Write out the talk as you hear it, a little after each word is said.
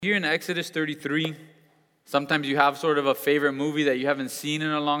Here in Exodus 33, sometimes you have sort of a favorite movie that you haven't seen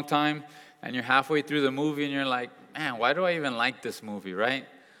in a long time, and you're halfway through the movie and you're like, man, why do I even like this movie, right?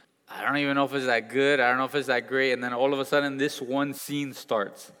 I don't even know if it's that good. I don't know if it's that great. And then all of a sudden, this one scene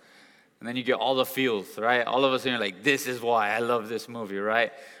starts. And then you get all the feels, right? All of a sudden, you're like, this is why I love this movie,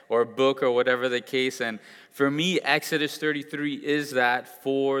 right? Or book or whatever the case. And for me, Exodus 33 is that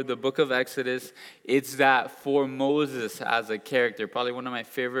for the book of Exodus. It's that for Moses as a character. Probably one of my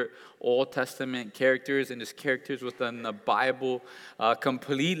favorite Old Testament characters and just characters within the Bible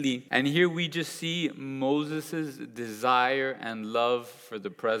completely. And here we just see Moses' desire and love for the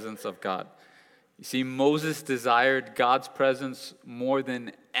presence of God. You see, Moses desired God's presence more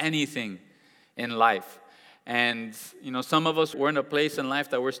than anything in life. And, some of us, we're in a place in life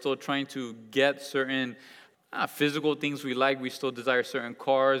that we're still trying to get certain physical things we like. We still desire certain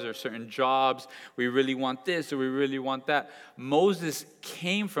cars or certain jobs. We really want this or we really want that. Moses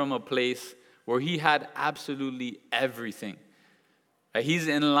came from a place where he had absolutely everything. He's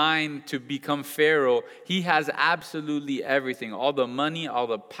in line to become Pharaoh. He has absolutely everything. All the money, all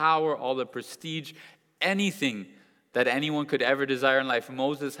the power, all the prestige, anything that anyone could ever desire in life.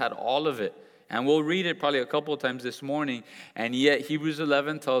 Moses had all of it. And we'll read it probably a couple of times this morning. And yet Hebrews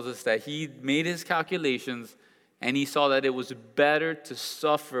 11 tells us that he made his calculations and he saw that it was better to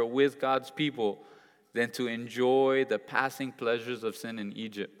suffer with God's people than to enjoy the passing pleasures of sin in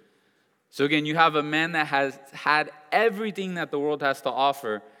Egypt. So again, you have a man that has had everything that the world has to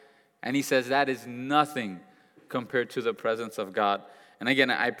offer, and he says that is nothing compared to the presence of God. And again,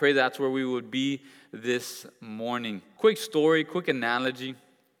 I pray that's where we would be this morning. Quick story, quick analogy.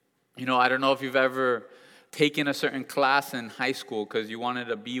 I don't know if you've ever taken a certain class in high school because you wanted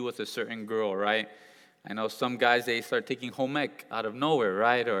to be with a certain girl, right? I know some guys, they start taking home ec out of nowhere,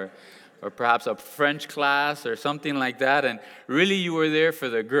 right? Or perhaps a French class or something like that. And really you were there for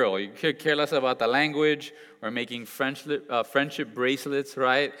the girl. You could care less about the language or making friendship bracelets,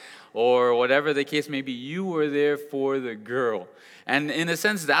 right? Or whatever the case may be, you were there for the girl. And in a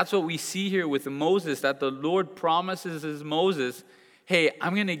sense, that's what we see here with Moses, that the Lord promises Moses, hey,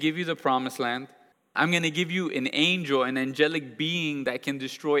 I'm going to give you the promised land. I'm going to give you an angel, an angelic being that can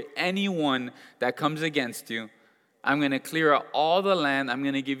destroy anyone that comes against you. I'm going to clear out all the land. I'm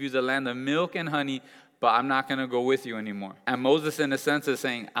going to give you the land of milk and honey, but I'm not going to go with you anymore. And Moses, in a sense, is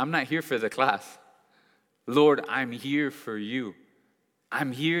saying, I'm not here for the class. Lord, I'm here for you.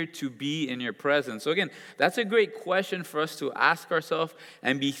 I'm here to be in your presence. So again, that's a great question for us to ask ourselves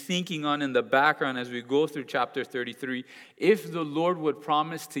and be thinking on in the background as we go through chapter 33. If the Lord would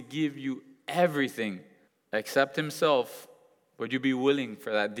promise to give you everything except himself, would you be willing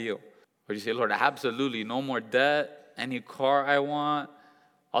for that deal? Would you say, Lord, absolutely, no more debt, any car I want,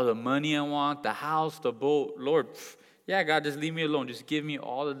 all the money I want, the house, the boat. Lord, yeah, God, just leave me alone. Just give me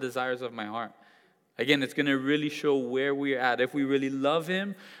all the desires of my heart. Again, it's going to really show where we're at, if we really love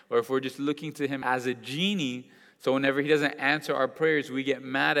him or if we're just looking to him as a genie. So whenever he doesn't answer our prayers, we get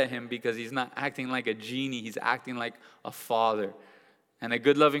mad at him because he's not acting like a genie. He's acting like a father. And a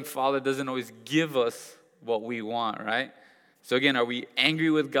good loving father doesn't always give us what we want, right? So again, are we angry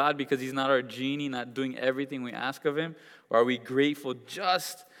with God because he's not our genie, not doing everything we ask of him? Or are we grateful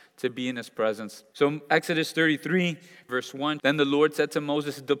just to be in his presence? So Exodus 33, verse 1, then the Lord said to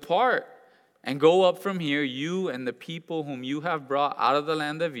Moses, depart and go up from here, you and the people whom you have brought out of the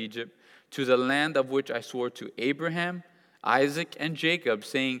land of Egypt, to the land of which I swore to Abraham, Isaac, and Jacob,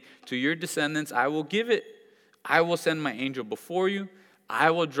 saying, to your descendants I will give it. I will send my angel before you. I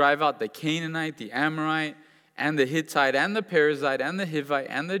will drive out the Canaanite, the Amorite, and the Hittite, and the Perizzite, and the Hivite,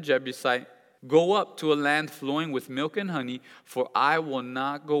 and the Jebusite. Go up to a land flowing with milk and honey, for I will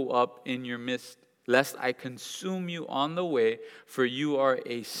not go up in your midst, lest I consume you on the way, for you are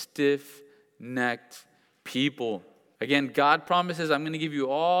a stiff-necked people. Again, God promises, I'm going to give you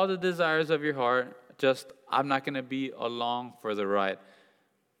all the desires of your heart, just I'm not going to be along for the ride.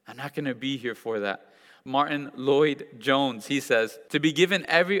 I'm not going to be here for that. Martin Lloyd-Jones, he says, to be given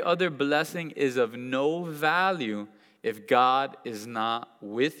every other blessing is of no value if God is not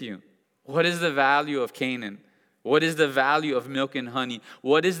with you. What is the value of Canaan? What is the value of milk and honey?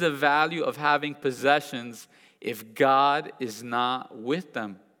 What is the value of having possessions if God is not with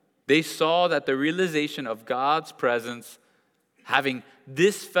them? They saw that the realization of God's presence, having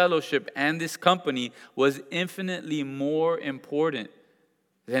this fellowship and this company, was infinitely more important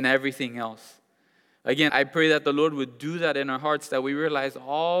than everything else. Again, I pray that the Lord would do that in our hearts, that we realize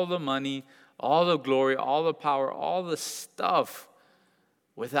all the money, all the glory, all the power, all the stuff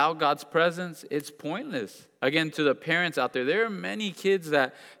Without God's presence, it's pointless. Again, to the parents out there are many kids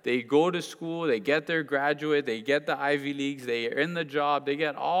that they go to school, they get their graduate, they get the Ivy Leagues, they are in the job, they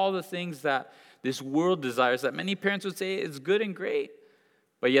get all the things that this world desires that many parents would say is good and great.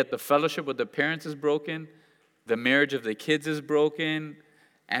 But yet the fellowship with the parents is broken, the marriage of the kids is broken,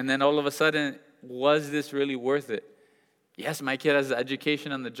 and then all of a sudden, was this really worth it? Yes, my kid has the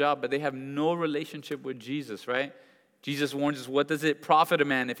education and the job, but they have no relationship with Jesus, right? Jesus warns us, what does it profit a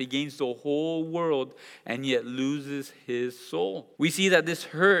man if he gains the whole world and yet loses his soul? We see that this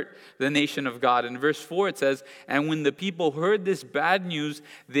hurt the nation of God. In verse 4 it says, and when the people heard this bad news,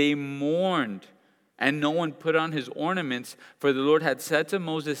 they mourned, and no one put on his ornaments, for the Lord had said to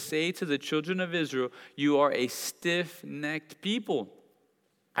Moses, say to the children of Israel, you are a stiff-necked people.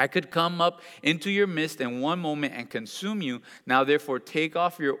 I could come up into your midst in one moment and consume you. Now therefore take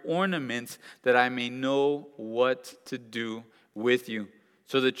off your ornaments that I may know what to do with you.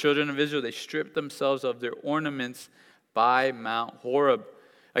 So the children of Israel, they stripped themselves of their ornaments by Mount Horeb.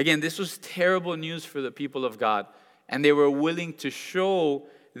 Again, this was terrible news for the people of God. And they were willing to show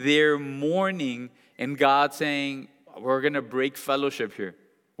their mourning in God saying, we're going to break fellowship here.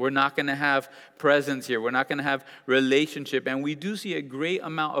 We're not going to have presence here. We're not going to have relationship. And we do see a great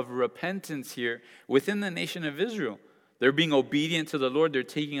amount of repentance here within the nation of Israel. They're being obedient to the Lord. They're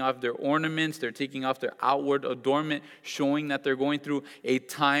taking off their ornaments. They're taking off their outward adornment, showing that they're going through a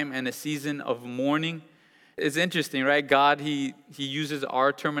time and a season of mourning. It's interesting, right? God, he uses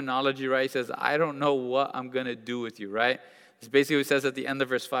our terminology, right? He says, I don't know what I'm going to do with you, right? It's basically what he says at the end of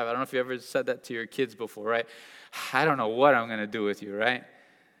verse 5. I don't know if you ever said that to your kids before, right? I don't know what I'm going to do with you, right?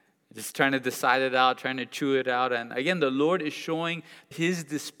 Just trying to decide it out, trying to chew it out. And again, the Lord is showing his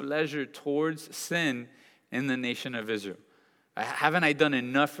displeasure towards sin in the nation of Israel. Haven't I done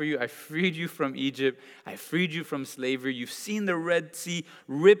enough for you? I freed you from Egypt. I freed you from slavery. You've seen the Red Sea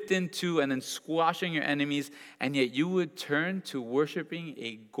ripped in two and then squashing your enemies. And yet you would turn to worshiping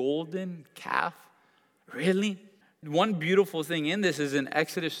a golden calf? Really? One beautiful thing in this is in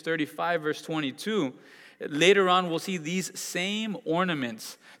Exodus 35, verse 22. Later on, we'll see these same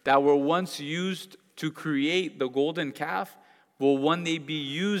ornaments that were once used to create the golden calf will one day be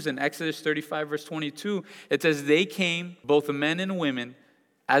used in Exodus 35, verse 22. It says, they came, both men and women,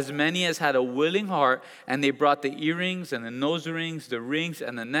 as many as had a willing heart, and they brought the earrings and the nose rings, the rings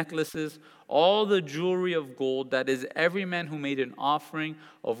and the necklaces, all the jewelry of gold, that is every man who made an offering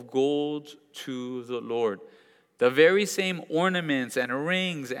of gold to the Lord. The very same ornaments and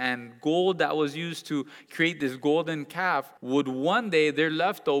rings and gold that was used to create this golden calf would one day, their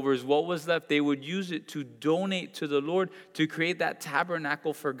leftovers, what was left, they would use it to donate to the Lord to create that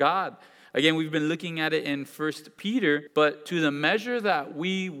tabernacle for God. Again, we've been looking at it in 1 Peter, but to the measure that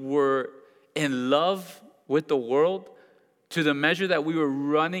we were in love with the world, to the measure that we were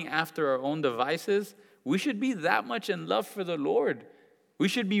running after our own devices, we should be that much in love for the Lord. We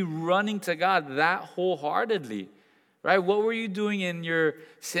should be running to God that wholeheartedly, right? What were you doing in your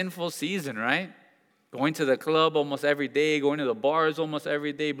sinful season, right? Going to the club almost every day, going to the bars almost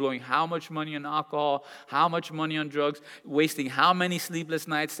every day, blowing how much money on alcohol, how much money on drugs, wasting how many sleepless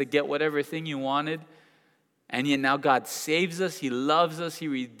nights to get whatever thing you wanted. And yet now God saves us, he loves us, he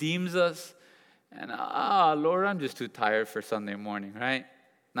redeems us. And Lord, I'm just too tired for Sunday morning, right?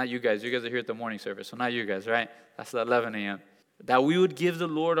 Not you guys. You guys are here at the morning service, so not you guys, right? That's at 11 a.m. That we would give the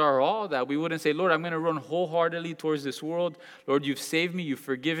Lord our all, that we wouldn't say, Lord, I'm going to run wholeheartedly towards this world. Lord, you've saved me, you've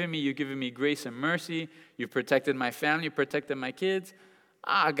forgiven me, you've given me grace and mercy. You've protected my family, you've protected my kids.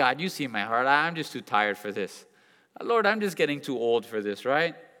 God, you see my heart. I'm just too tired for this. Lord, I'm just getting too old for this,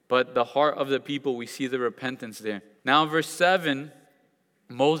 right? But the heart of the people, we see the repentance there. Now in verse 7,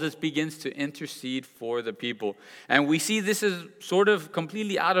 Moses begins to intercede for the people. And we see this is sort of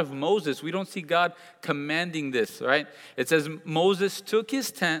completely out of Moses. We don't see God commanding this, right? It says Moses took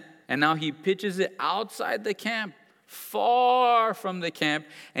his tent and now he pitches it outside the camp, far from the camp,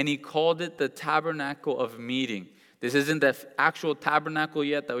 and he called it the tabernacle of meeting. This isn't the actual tabernacle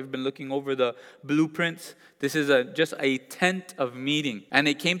yet that we've been looking over the blueprints. This is just a tent of meeting. And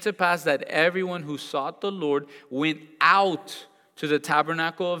it came to pass that everyone who sought the Lord went out to the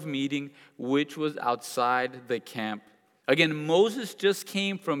tabernacle of meeting, which was outside the camp. Again, Moses just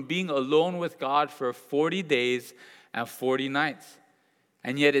came from being alone with God for 40 days and 40 nights.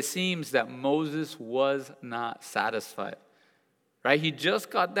 And yet it seems that Moses was not satisfied. Right? He just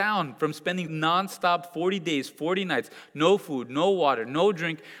got down from spending nonstop 40 days, 40 nights, no food, no water, no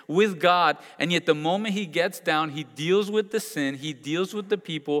drink with God. And yet the moment he gets down, he deals with the sin, he deals with the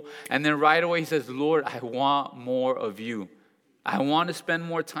people, and then right away he says, Lord, I want more of you. I want to spend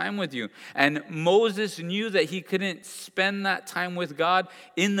more time with you. And Moses knew that he couldn't spend that time with God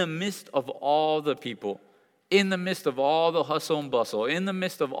in the midst of all the people, in the midst of all the hustle and bustle, in the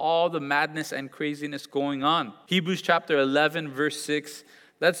midst of all the madness and craziness going on. Hebrews chapter 11, verse 6.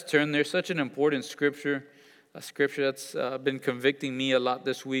 Let's turn there. Such an important scripture, a scripture that's been convicting me a lot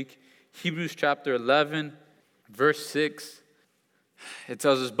this week. Hebrews chapter 11, verse 6. It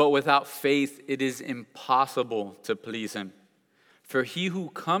tells us, but without faith it is impossible to please him. For he who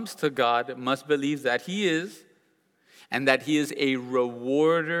comes to God must believe that he is, and that he is a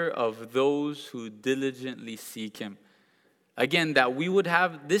rewarder of those who diligently seek him. Again, that we would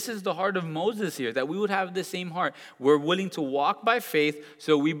have, this is the heart of Moses here, that we would have the same heart. We're willing to walk by faith,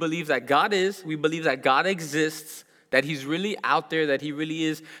 so we believe that God is, we believe that God exists, that he's really out there, that he really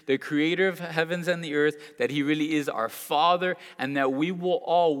is the creator of heavens and the earth, that he really is our Father, and that we will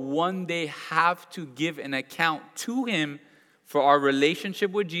all one day have to give an account to him for our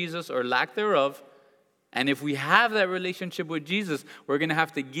relationship with Jesus or lack thereof. And if we have that relationship with Jesus, we're going to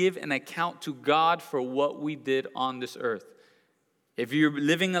have to give an account to God for what we did on this earth. If you're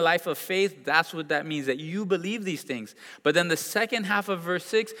living a life of faith, that's what that means, that you believe these things. But then the second half of verse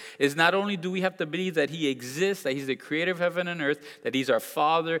 6 is not only do we have to believe that he exists, that he's the creator of heaven and earth, that he's our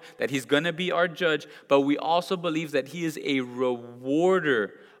Father, that he's going to be our judge, but we also believe that he is a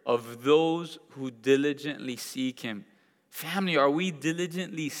rewarder of those who diligently seek him. Family, are we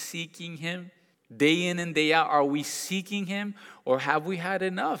diligently seeking him? Day in and day out, are we seeking him, or have we had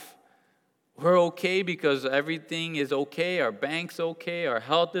enough? We're okay because everything is okay, our bank's okay, our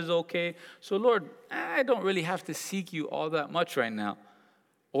health is okay. So Lord, I don't really have to seek you all that much right now.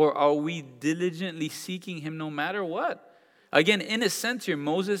 Or are we diligently seeking him no matter what? Again, in a sense here,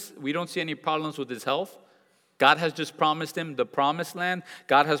 Moses, we don't see any problems with his health. God has just promised him the promised land.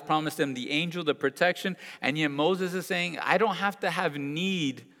 God has promised him the angel, the protection. And yet Moses is saying, I don't have to have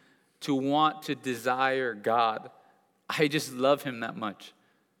need to want to desire God. I just love him that much.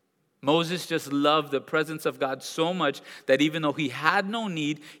 Moses just loved the presence of God so much that even though he had no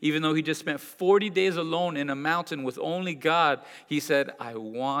need, even though he just spent 40 days alone in a mountain with only God, he said, I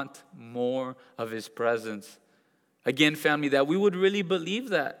want more of his presence. Again, family, that we would really believe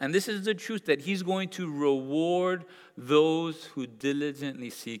that. And this is the truth, that he's going to reward those who diligently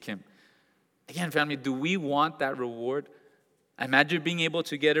seek him. Again, family, do we want that reward? Imagine being able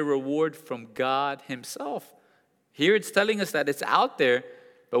to get a reward from God himself. Here it's telling us that it's out there,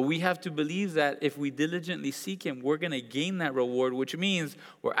 but we have to believe that if we diligently seek him, we're going to gain that reward, which means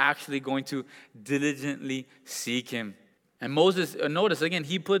we're actually going to diligently seek him. And Moses, notice again,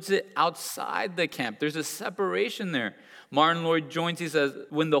 he puts it outside the camp. There's a separation there. Martin Lloyd-Jones, he says,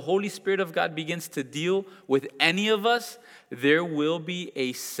 when the Holy Spirit of God begins to deal with any of us, there will be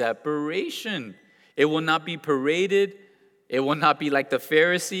a separation. It will not be paraded. It will not be like the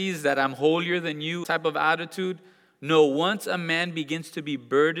Pharisees, that I'm holier than you type of attitude. No, once a man begins to be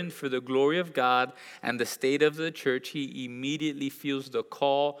burdened for the glory of God and the state of the church, he immediately feels the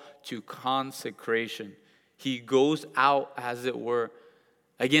call to consecration. He goes out, as it were.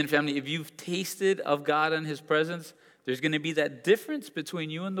 Again, family, if you've tasted of God and his presence, there's going to be that difference between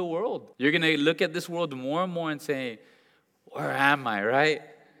you and the world. You're going to look at this world more and more and say, where am I, right?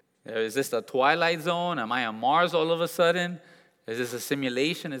 Is this the Twilight Zone? Am I on Mars all of a sudden? Is this a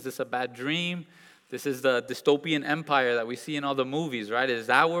simulation? Is this a bad dream? This is the dystopian empire that we see in all the movies, right? Is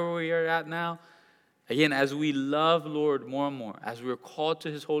that where we are at now? Again, as we love Lord more and more, as we're called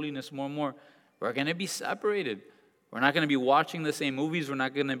to his holiness more and more, we're going to be separated. We're not going to be watching the same movies. We're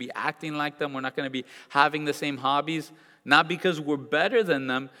not going to be acting like them. We're not going to be having the same hobbies. Not because we're better than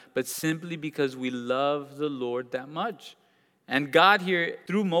them, but simply because we love the Lord that much. And God here,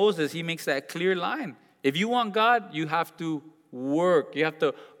 through Moses, he makes that clear line. If you want God, you have to work. You have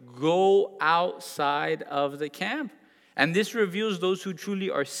to go outside of the camp. And this reveals those who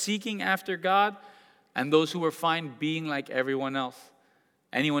truly are seeking after God and those who are fine being like everyone else.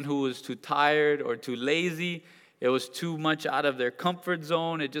 Anyone who was too tired or too lazy, it was too much out of their comfort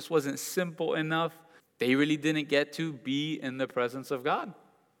zone, it just wasn't simple enough, they really didn't get to be in the presence of God.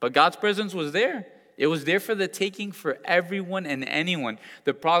 But God's presence was there. It was there for the taking for everyone and anyone.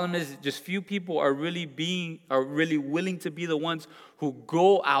 The problem is just few people are really willing to be the ones who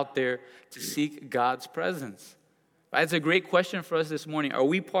go out there to seek God's presence. That's a great question for us this morning. Are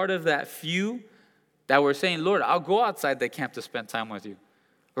we part of that few that we're saying, Lord, I'll go outside the camp to spend time with you.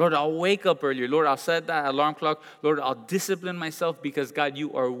 Lord, I'll wake up earlier. Lord, I'll set that alarm clock. Lord, I'll discipline myself because, God,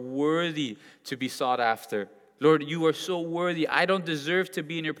 you are worthy to be sought after. Lord, you are so worthy. I don't deserve to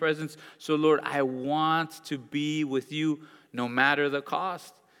be in your presence. So, Lord, I want to be with you no matter the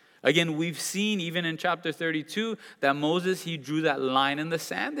cost. Again, we've seen even in chapter 32 that Moses, he drew that line in the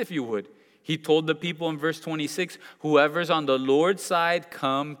sand, if you would. He told the people in verse 26, whoever's on the Lord's side,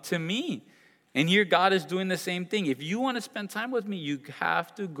 come to me. And here God is doing the same thing. If you want to spend time with me, you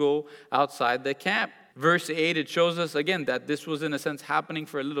have to go outside the camp. Verse 8, it shows us again that this was in a sense happening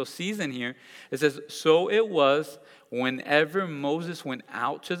for a little season here. It says, so it was whenever Moses went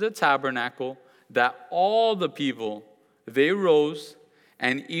out to the tabernacle that all the people, they rose,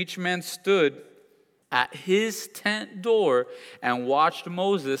 and each man stood at his tent door and watched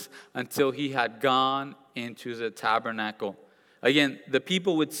Moses until he had gone into the tabernacle. Again, the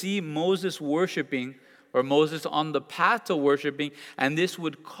people would see Moses worshiping, or Moses on the path to worshiping, and this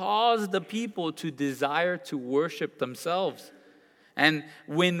would cause the people to desire to worship themselves. And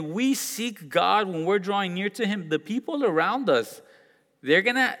when we seek God, when we're drawing near to Him, the people around us, they're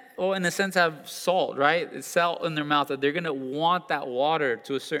going to, in a sense, have salt, right? It's salt in their mouth, that they're going to want that water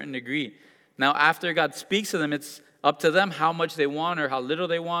to a certain degree. Now, after God speaks to them, it's up to them how much they want or how little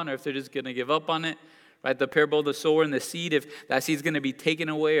they want, or if they're just going to give up on it, right? The parable of the sower and the seed, if that seed's going to be taken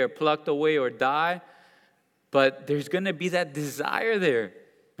away or plucked away or die. But there's going to be that desire there.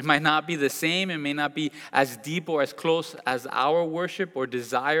 It might not be the same. It may not be as deep or as close as our worship or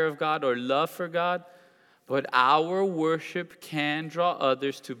desire of God or love for God. But our worship can draw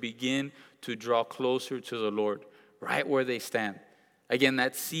others to begin to draw closer to the Lord, right where they stand. Again,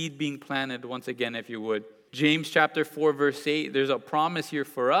 that seed being planted once again, if you would. James chapter 4, verse 8, there's a promise here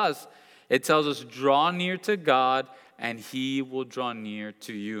for us. It tells us, draw near to God, and He will draw near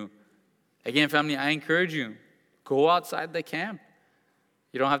to you. Again, family, I encourage you, go outside the camp.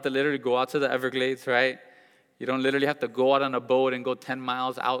 You don't have to literally go out to the Everglades, right? You don't literally have to go out on a boat and go 10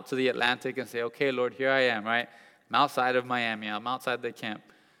 miles out to the Atlantic and say, okay, Lord, here I am, right? I'm outside of Miami. I'm outside the camp.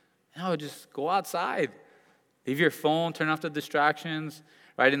 No, just go outside. Leave your phone, turn off the distractions,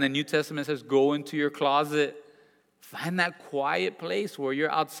 right? In the New Testament, it says, go into your closet. Find that quiet place where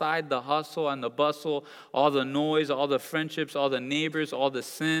you're outside the hustle and the bustle, all the noise, all the friendships, all the neighbors, all the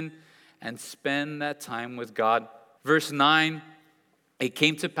sin, and spend that time with God. Verse 9, it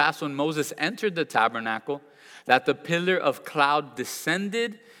came to pass when Moses entered the tabernacle that the pillar of cloud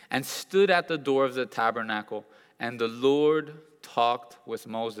descended and stood at the door of the tabernacle, and the Lord talked with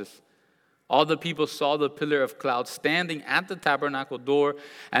Moses. All the people saw the pillar of cloud standing at the tabernacle door,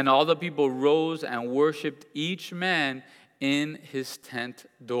 and all the people rose and worshiped each man in his tent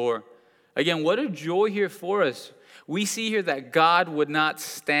door. Again, what a joy here for us. We see here that God would not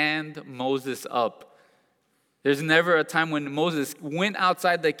stand Moses up. There's never a time when Moses went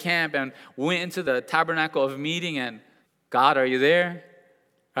outside the camp and went into the tabernacle of meeting and, God, are you there?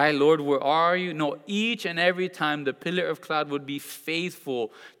 Right, Lord, where are you? No, each and every time the pillar of cloud would be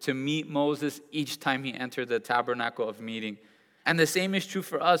faithful to meet Moses each time he entered the tabernacle of meeting. And the same is true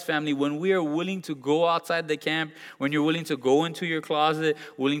for us, family. When we are willing to go outside the camp, when you're willing to go into your closet,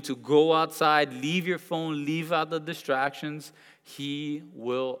 willing to go outside, leave your phone, leave out the distractions, He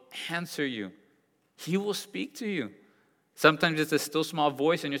will answer you. He will speak to you. Sometimes it's a still small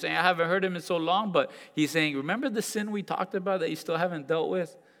voice and you're saying, I haven't heard Him in so long, but He's saying, remember the sin we talked about that you still haven't dealt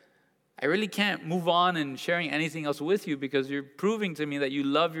with? I really can't move on and sharing anything else with you because you're proving to me that you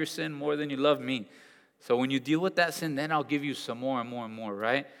love your sin more than you love me. So when you deal with that sin, then I'll give you some more and more and more,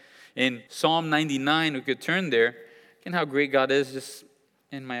 right? In Psalm 99, we could turn there. And how great God is, just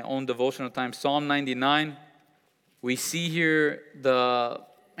in my own devotional time. Psalm 99, we see here the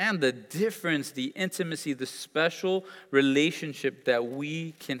difference, the intimacy, the special relationship that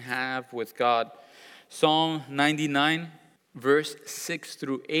we can have with God. Psalm 99, verse 6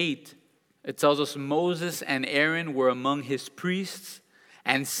 through 8, it tells us Moses and Aaron were among His priests,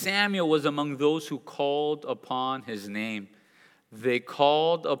 and Samuel was among those who called upon His name. They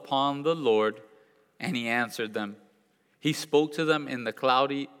called upon the Lord, and He answered them. He spoke to them in the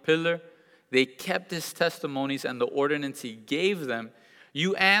cloudy pillar. They kept His testimonies and the ordinance He gave them.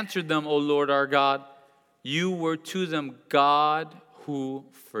 You answered them, O Lord our God. You were to them God who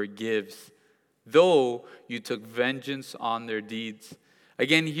forgives, though you took vengeance on their deeds.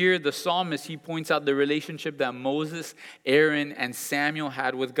 Again, here the psalmist, he points out the relationship that Moses, Aaron, and Samuel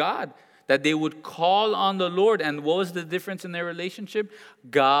had with God, that they would call on the Lord. And what was the difference in their relationship?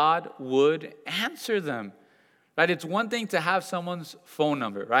 God would answer them. Right? It's one thing to have someone's phone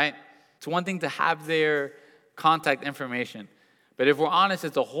number, right? It's one thing to have their contact information. But if we're honest,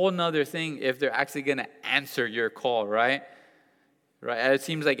 it's a whole nother thing if they're actually going to answer your call, right? Right? It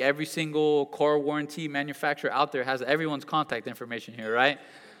seems like every single car warranty manufacturer out there has everyone's contact information here, right?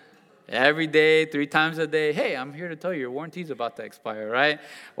 Every day, 3 times a day, hey, I'm here to tell you your warranty's about to expire, right?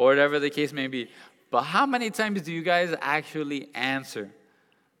 Or whatever the case may be. But how many times do you guys actually answer?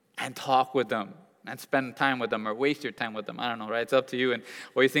 and talk with them and spend time with them or waste your time with them. I don't know, right? It's up to you and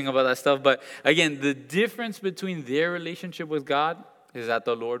what you think about that stuff. But again, the difference between their relationship with God is that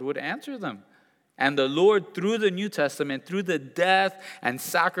the Lord would answer them. And the Lord, through the New Testament, through the death and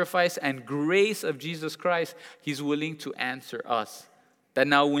sacrifice and grace of Jesus Christ, he's willing to answer us. That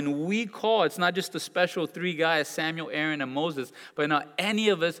now when we call, it's not just the special three guys, Samuel, Aaron, and Moses, but now any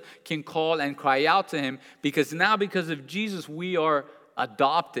of us can call and cry out to him, because now because of Jesus, we are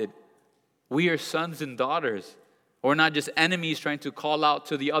adopted. We are sons and daughters. We're not just enemies trying to call out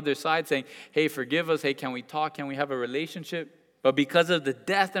to the other side saying, hey, forgive us. Hey, can we talk? Can we have a relationship? But because of the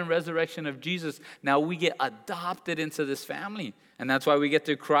death and resurrection of Jesus, now we get adopted into this family. And that's why we get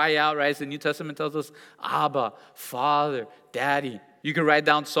to cry out, right? As the New Testament tells us, Abba, Father, Daddy. You can write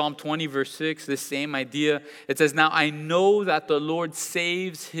down Psalm 20, verse 6, the same idea. It says, now I know that the Lord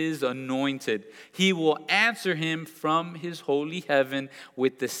saves his anointed. He will answer him from his holy heaven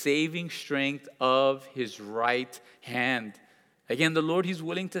with the saving strength of his right hand. Again, the Lord, he's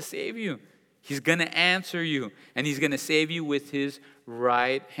willing to save you. He's going to answer you, and he's going to save you with his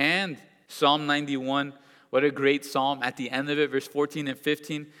right hand. Psalm 91, what a great psalm. At the end of it, verse 14 and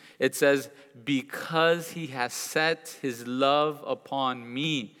 15, it says, because he has set his love upon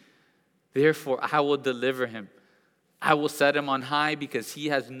me, therefore I will deliver him. I will set him on high because he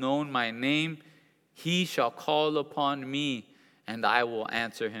has known my name. He shall call upon me, and I will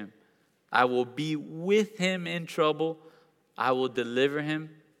answer him. I will be with him in trouble. I will deliver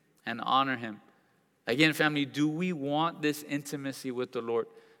him and honor him. Again, family, do we want this intimacy with the Lord?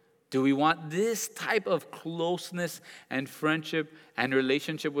 Do we want this type of closeness and friendship and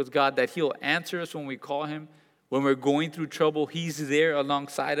relationship with God, that he'll answer us when we call him? When we're going through trouble, he's there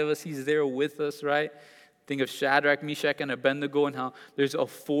alongside of us. He's there with us, right? Think of Shadrach, Meshach, and Abednego and how there's a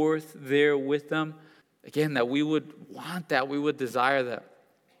fourth there with them. Again, that we would want that. We would desire that.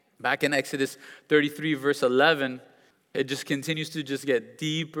 Back in Exodus 33, verse 11, it just continues to just get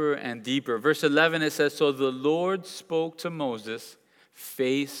deeper and deeper. Verse 11, it says, so the Lord spoke to Moses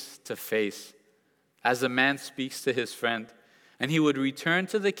face to face, as a man speaks to his friend. And he would return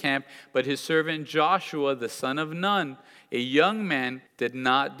to the camp, but his servant Joshua, the son of Nun, a young man, did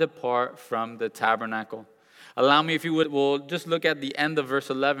not depart from the tabernacle. Allow me, if you would, we'll just look at the end of verse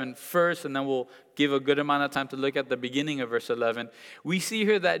 11 first, and then we'll give a good amount of time to look at the beginning of verse 11. We see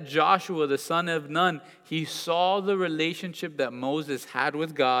here that Joshua, the son of Nun, he saw the relationship that Moses had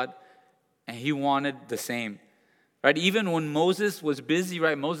with God, and he wanted the same. Right? Even when Moses was busy,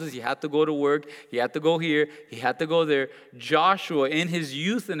 right? Moses, he had to go to work. He had to go here. He had to go there. Joshua, in his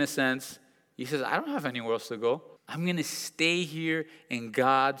youth, in a sense, he says, I don't have anywhere else to go. I'm going to stay here in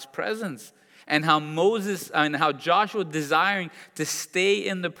God's presence. And how Joshua desiring to stay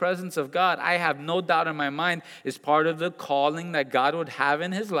in the presence of God, I have no doubt in my mind, is part of the calling that God would have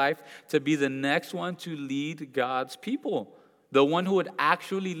in his life to be the next one to lead God's people. The one who would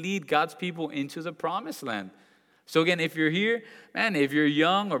actually lead God's people into the promised land. So again, if you're here, man, if you're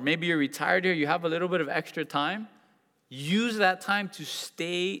young or maybe you're retired here, you have a little bit of extra time, use that time to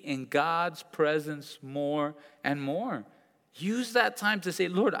stay in God's presence more and more. Use that time to say,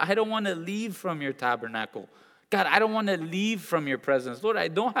 Lord, I don't want to leave from your tabernacle. God, I don't want to leave from your presence. Lord, I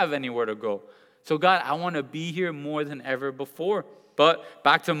don't have anywhere to go. So God, I want to be here more than ever before. But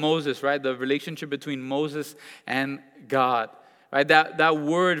back to Moses, right? The relationship between Moses and God. Right, that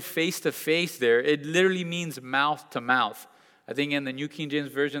word face to face there, it literally means mouth to mouth. I think in the New King James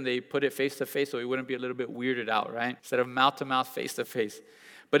Version, they put it face to face so we wouldn't be a little bit weirded out, right? Instead of mouth to mouth, face to face.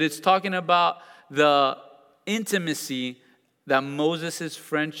 But it's talking about the intimacy that Moses'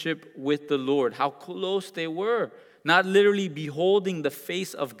 friendship with the Lord, how close they were. Not literally beholding the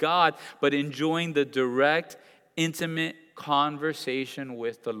face of God, but enjoying the direct, intimate conversation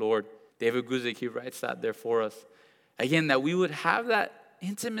with the Lord. David Guzik, he writes that there for us. Again, that we would have that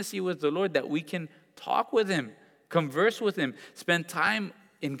intimacy with the Lord, that we can talk with him, converse with him, spend time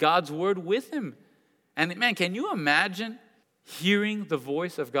in God's word with him. And man, can you imagine hearing the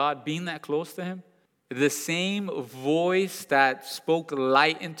voice of God, being that close to him? The same voice that spoke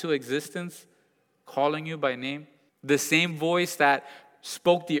light into existence, calling you by name. The same voice that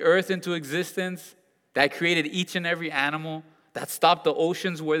spoke the earth into existence, that created each and every animal, that stopped the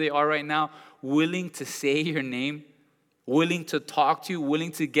oceans where they are right now, willing to say your name. Willing to talk to you,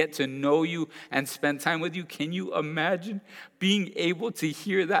 willing to get to know you and spend time with you. Can you imagine being able to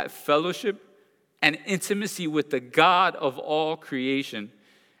hear that fellowship and intimacy with the God of all creation?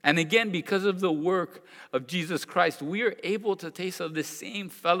 And again, because of the work of Jesus Christ, we are able to taste of the same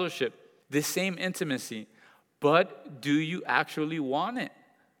fellowship, the same intimacy. But do you actually want it?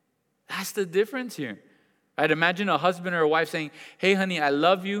 That's the difference here. Right? Imagine a husband or a wife saying, hey, honey, I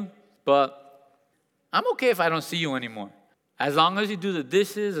love you, but I'm okay if I don't see you anymore. As long as you do the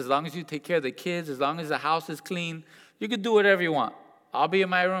dishes, as long as you take care of the kids, as long as the house is clean, you can do whatever you want. I'll be in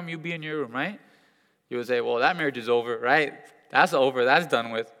my room, you be in your room, right? You would say, well, that marriage is over, right? That's over, that's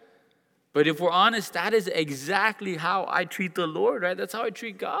done with. But if we're honest, that is exactly how I treat the Lord, right? That's how I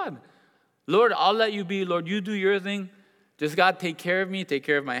treat God. Lord, I'll let you be. Lord, you do your thing. Just God, take care of me, take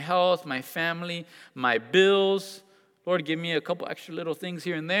care of my health, my family, my bills. Lord, give me a couple extra little things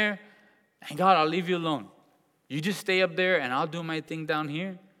here and there. And God, I'll leave you alone. You just stay up there and I'll do my thing down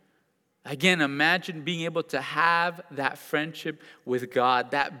here. Again, imagine being able to have that friendship with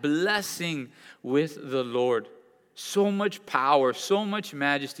God, that blessing with the Lord. So much power, so much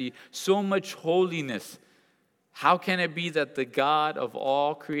majesty, so much holiness. How can it be that the God of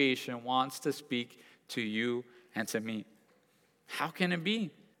all creation wants to speak to you and to me? How can it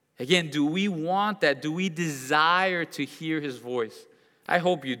be? Again, do we want that? Do we desire to hear his voice? I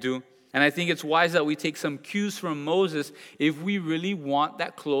hope you do. And I think it's wise that we take some cues from Moses if we really want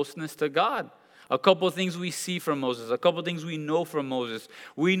that closeness to God. A couple of things we see from Moses, a couple of things we know from Moses.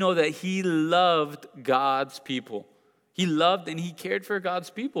 We know that he loved God's people. He loved and he cared for God's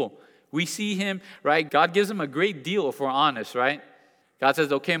people. We see him, right? God gives him a great deal if we're honest, right? God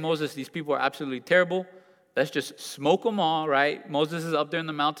says, okay, Moses, these people are absolutely terrible. Let's just smoke them all, right? Moses is up there in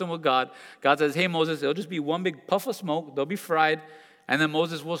the mountain with God. God says, hey, Moses, it'll just be one big puff of smoke. They'll be fried. And then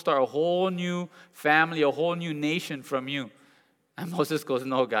Moses will start a whole new family, a whole new nation from you. And Moses goes,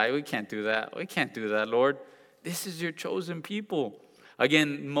 no, God, we can't do that. We can't do that, Lord. This is your chosen people.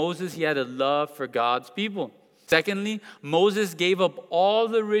 Again, Moses, he had a love for God's people. Secondly, Moses gave up all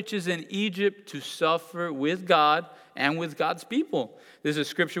the riches in Egypt to suffer with God and with God's people. This is a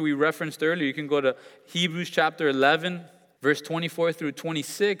scripture we referenced earlier. You can go to Hebrews chapter 11, verse 24 through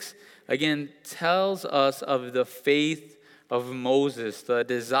 26. Again, tells us of the faith of Moses, the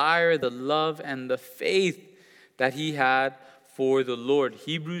desire, the love, and the faith that he had for the Lord.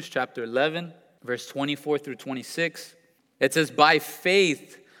 Hebrews chapter 11, verse 24 through 26. It says, by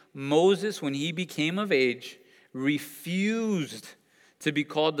faith, Moses, when he became of age, refused to be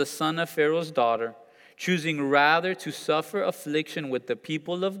called the son of Pharaoh's daughter, choosing rather to suffer affliction with the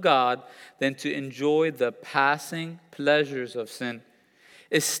people of God than to enjoy the passing pleasures of sin,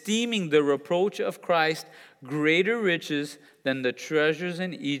 esteeming the reproach of Christ greater riches than the treasures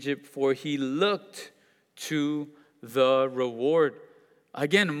in Egypt, for he looked to the reward.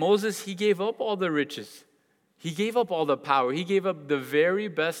 Again, Moses, he gave up all the riches. He gave up all the power. He gave up the very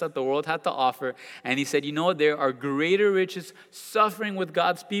best that the world had to offer. And he said, you know what? There are greater riches suffering with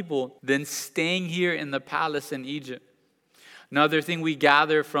God's people than staying here in the palace in Egypt. Another thing we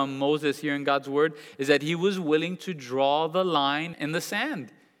gather from Moses here in God's word is that he was willing to draw the line in the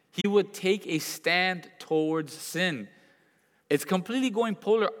sand. He would take a stand towards sin. It's completely going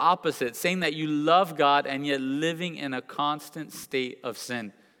polar opposite, saying that you love God and yet living in a constant state of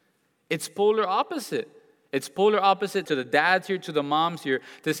sin. It's polar opposite. It's polar opposite to the dads here, to the moms here,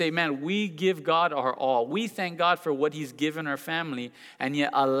 to say, man, we give God our all. We thank God for what he's given our family, and yet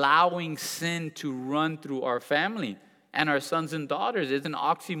allowing sin to run through our family and our sons and daughters. It's an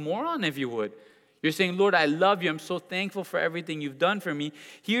oxymoron, if you would. You're saying, Lord, I love you. I'm so thankful for everything you've done for me.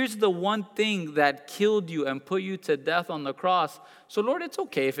 Here's the one thing that killed you and put you to death on the cross. So, Lord, it's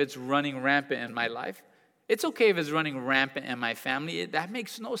okay if it's running rampant in my life. It's okay if it's running rampant in my family. That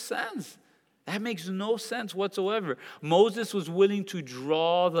makes no sense. That makes no sense whatsoever. Moses was willing to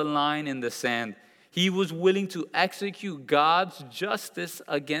draw the line in the sand. He was willing to execute God's justice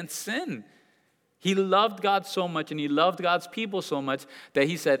against sin. He loved God so much and he loved God's people so much that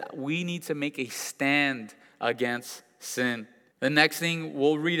he said, we need to make a stand against sin. The next thing,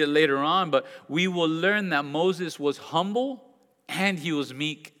 we'll read it later on, but we will learn that Moses was humble and he was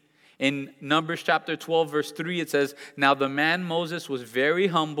meek. In Numbers chapter 12, verse 3, it says, now the man Moses was very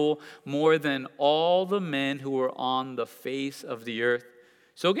humble, more than all the men who were on the face of the earth.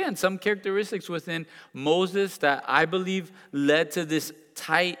 So again, some characteristics within Moses that I believe led to this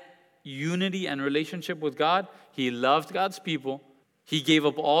tight unity and relationship with God. He loved God's people. He gave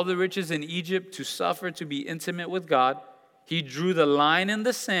up all the riches in Egypt to suffer, to be intimate with God. He drew the line in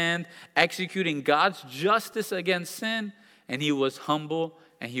the sand, executing God's justice against sin, and he was humble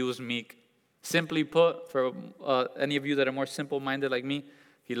and he was meek. Simply put, for any of you that are more simple-minded like me,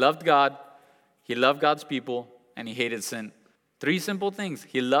 he loved God, he loved God's people, and he hated sin. Three simple things.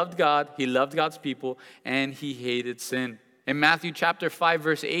 He loved God, he loved God's people, and he hated sin. In Matthew chapter 5,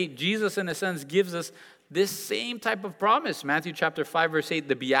 verse 8, Jesus, in a sense, gives us this same type of promise. Matthew chapter 5, verse 8,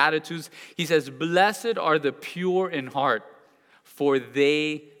 the Beatitudes, he says, blessed are the pure in heart, for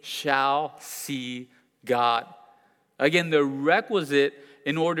they shall see God. Again, the requisite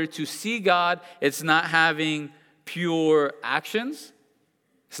in order to see God, it's not having pure actions.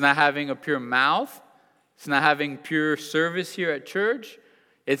 It's not having a pure mouth. It's not having pure service here at church.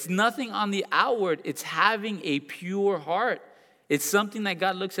 It's nothing on the outward. It's having a pure heart. It's something that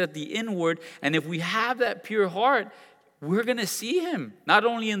God looks at the inward. And if we have that pure heart, we're going to see him. Not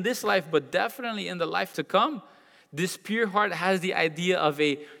only in this life, but definitely in the life to come. This pure heart has the idea of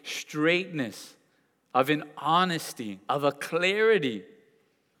a straightness, of an honesty, of a clarity.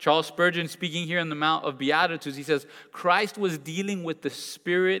 Charles Spurgeon, speaking here on the Mount of Beatitudes, he says, Christ was dealing with the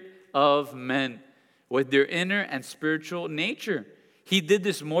spirit of men, with their inner and spiritual nature. He did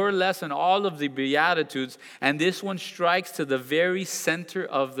this more or less in all of the Beatitudes, and this one strikes to the very center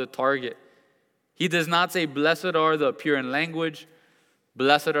of the target. He does not say, blessed are the pure in language,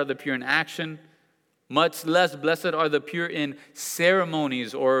 blessed are the pure in action, much less blessed are the pure in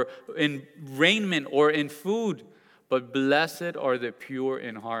ceremonies or in raiment or in food, but blessed are the pure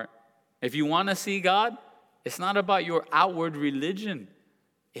in heart. If you want to see God, it's not about your outward religion.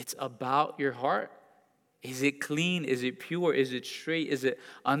 It's about your heart. Is it clean? Is it pure? Is it straight? Is it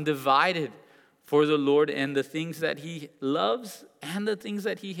undivided for the Lord and the things that he loves and the things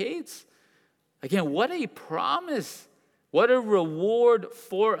that he hates? Again, what a promise. What a reward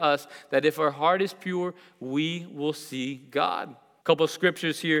for us that if our heart is pure, we will see God. A couple of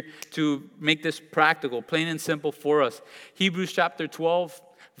scriptures here to make this practical, plain and simple for us. Hebrews chapter 12,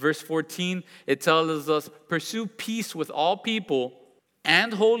 verse 14, it tells us, pursue peace with all people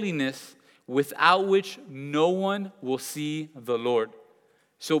and holiness, without which no one will see the Lord.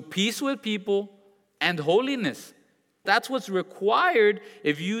 So peace with people and holiness. That's what's required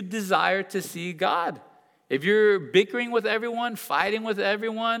if you desire to see God. If you're bickering with everyone, fighting with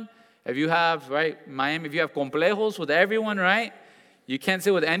everyone, if you have, right, Miami, if you have complejos with everyone, right? You can't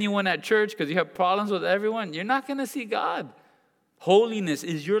sit with anyone at church because you have problems with everyone. You're not going to see God. Holiness,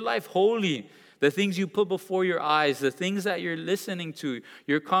 is your life holy? The things you put before your eyes, the things that you're listening to,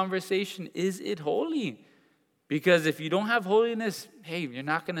 your conversation, is it holy? Because if you don't have holiness, hey, you're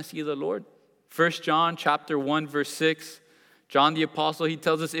not going to see the Lord. 1 John chapter 1, verse 6, John the Apostle, he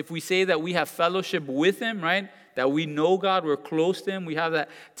tells us if we say that we have fellowship with him, right, that we know God, we're close to him, we have that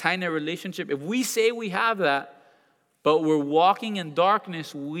tight relationship. If we say we have that, but we're walking in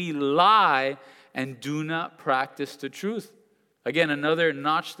darkness, we lie and do not practice the truth. Again, another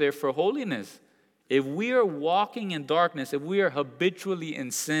notch there for holiness. If we are walking in darkness, if we are habitually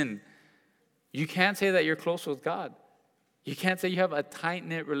in sin, you can't say that you're close with God. You can't say you have a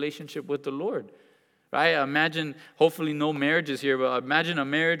tight-knit relationship with the Lord, right? Imagine, hopefully no marriages here, but imagine a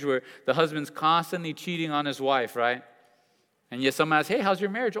marriage where the husband's constantly cheating on his wife, right? And yet someone asks, hey, how's your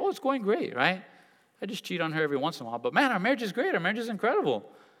marriage? Oh, it's going great, right? I just cheat on her every once in a while. But man, our marriage is great. Our marriage is incredible.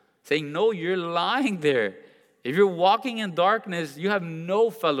 Saying, no, you're lying there. If you're walking in darkness, you have no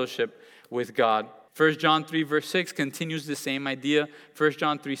fellowship with God. 1 John 3, verse 6 continues the same idea. 1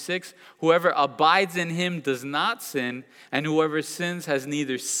 John 3, 6, whoever abides in him does not sin, and whoever sins has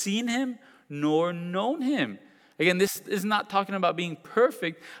neither seen him nor known him. Again, this is not talking about being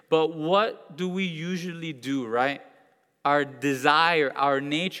perfect, but what do we usually do, right? Our desire, our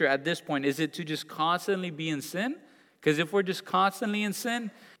nature at this point, is it to just constantly be in sin? Because if we're just constantly in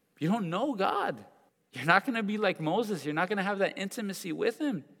sin, you don't know God. You're not going to be like Moses. You're not going to have that intimacy with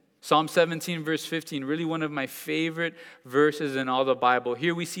him. Psalm 17, verse 15, really one of my favorite verses in all the Bible.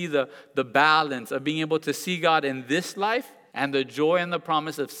 Here we see the balance of being able to see God in this life and the joy and the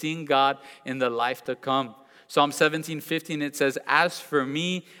promise of seeing God in the life to come. Psalm 17, 15, it says, as for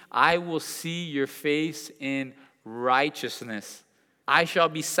me, I will see your face in righteousness. I shall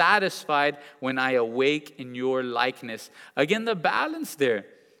be satisfied when I awake in your likeness. Again, the balance there.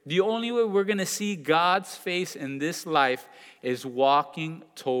 The only way we're going to see God's face in this life is walking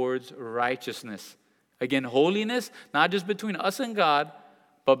towards righteousness. Again, holiness, not just between us and God,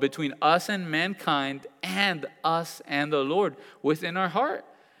 but between us and mankind and us and the Lord within our heart.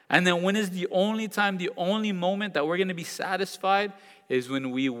 And then when is the only time, the only moment that we're going to be satisfied is when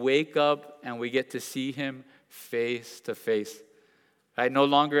we wake up and we get to see him face to face. Right? No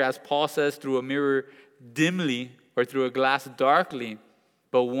longer, as Paul says, through a mirror dimly or through a glass darkly,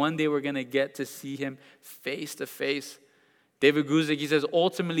 but one day we're going to get to see him face to face. David Guzik, he says,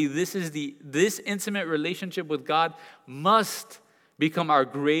 ultimately, this intimate relationship with God must become our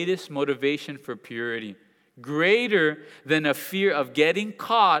greatest motivation for purity. Greater than a fear of getting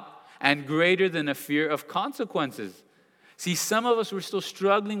caught and greater than a fear of consequences. See, some of us, we're still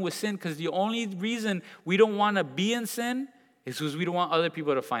struggling with sin because the only reason we don't want to be in sin is because we don't want other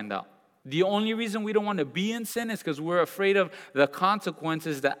people to find out. The only reason we don't want to be in sin is because we're afraid of the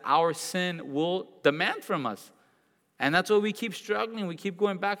consequences that our sin will demand from us. And that's why we keep struggling. We keep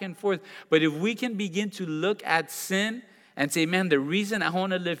going back and forth. But if we can begin to look at sin and say, man, the reason I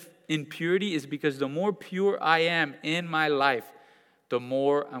want to live in purity is because the more pure I am in my life, the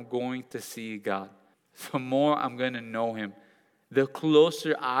more I'm going to see God. The more I'm going to know Him. The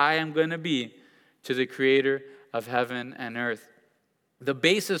closer I am going to be to the Creator of heaven and earth. The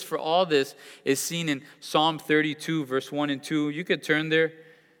basis for all this is seen in Psalm 32, verse 1 and 2. You could turn there,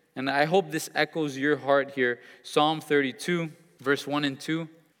 and I hope this echoes your heart here. Psalm 32, verse 1 and 2.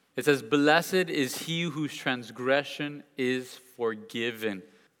 It says, "Blessed is he whose transgression is forgiven,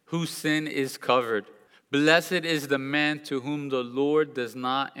 whose sin is covered. Blessed is the man to whom the Lord does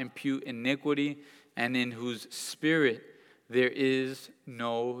not impute iniquity, and in whose spirit there is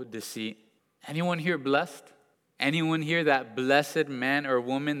no deceit." Anyone here blessed? Anyone here that blessed man or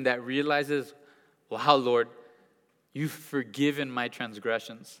woman that realizes, wow, Lord, you've forgiven my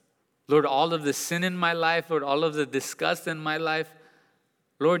transgressions. Lord, all of the sin in my life, Lord, all of the disgust in my life,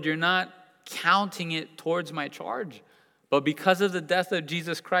 Lord, you're not counting it towards my charge. But because of the death of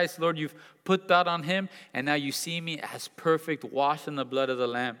Jesus Christ, Lord, you've put that on Him, and now you see me as perfect, washed in the blood of the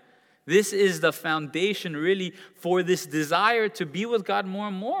Lamb. This is the foundation, really, for this desire to be with God more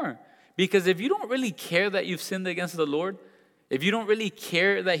and more. Because if you don't really care that you've sinned against the Lord, if you don't really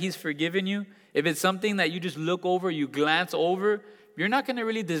care that He's forgiven you, if it's something that you just look over, you glance over, you're not going to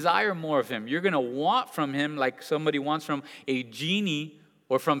really desire more of Him. You're going to want from Him like somebody wants from a genie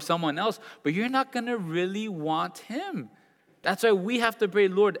or from someone else, but you're not going to really want Him. That's why we have to pray,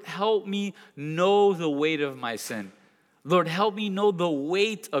 Lord, help me know the weight of my sin. Lord, help me know the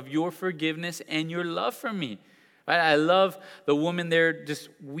weight of your forgiveness and your love for me. Right? I love the woman there just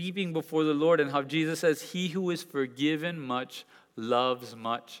weeping before the Lord and how Jesus says, he who is forgiven much loves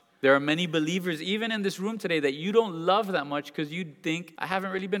much. There are many believers, even in this room today, that you don't love that much because you think, I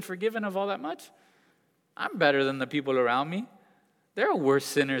haven't really been forgiven of all that much. I'm better than the people around me. There are worse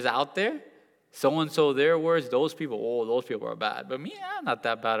sinners out there. So-and-so, they're worse. Those people are bad. But me, I'm not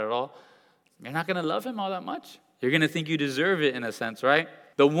that bad at all. You're not going to love Him all that much. You're going to think you deserve it in a sense, right?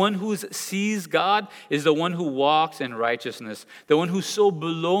 The one who sees God is the one who walks in righteousness. The one who's so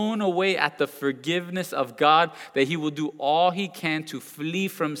blown away at the forgiveness of God that he will do all he can to flee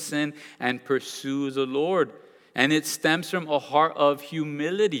from sin and pursue the Lord. And it stems from a heart of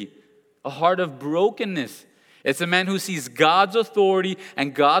humility, a heart of brokenness. It's a man who sees God's authority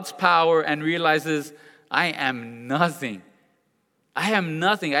and God's power and realizes, I am nothing. I am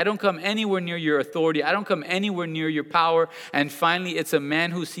nothing. I don't come anywhere near your authority. I don't come anywhere near your power. And finally, it's a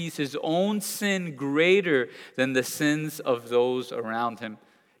man who sees his own sin greater than the sins of those around him.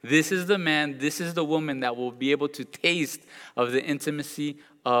 This is the man, this is the woman that will be able to taste of the intimacy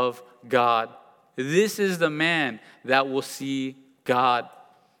of God. This is the man that will see God.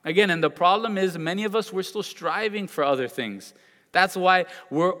 Again, and the problem is many of us, we're still striving for other things. That's why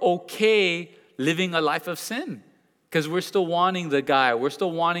we're okay living a life of sin. Because we're still wanting the guy, we're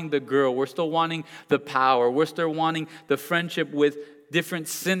still wanting the girl, we're still wanting the power, we're still wanting the friendship with different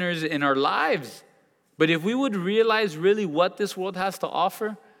sinners in our lives. But if we would realize really what this world has to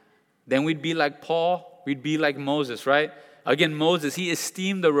offer, then we'd be like Paul, we'd be like Moses, right? Again, Moses, he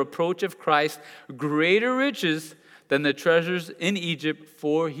esteemed the reproach of Christ greater riches than the treasures in Egypt,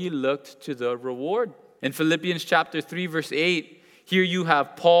 for he looked to the reward. In Philippians chapter 3, verse 8, here you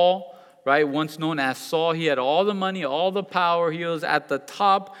have Paul, right, once known as Saul. He had all the money, all the power. He was at the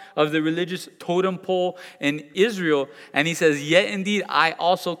top of the religious totem pole in Israel. And he says, yet indeed I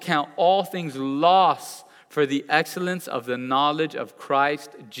also count all things loss for the excellence of the knowledge of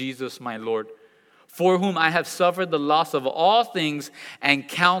Christ Jesus my Lord, for whom I have suffered the loss of all things and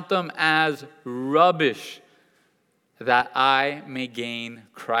count them as rubbish, that I may gain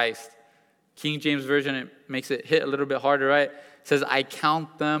Christ. King James Version, it makes it hit a little bit harder, right? It says, I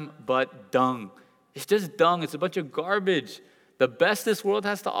count them but dung. It's just dung. It's a bunch of garbage. The best this world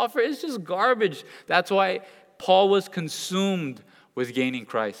has to offer is just garbage. That's why Paul was consumed with gaining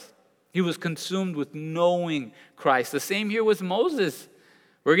Christ. He was consumed with knowing Christ. The same here with Moses.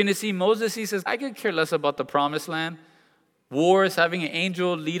 We're going to see Moses, he says, I could care less about the promised land. Wars, having an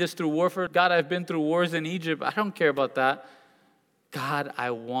angel lead us through warfare. God, I've been through wars in Egypt. I don't care about that. God,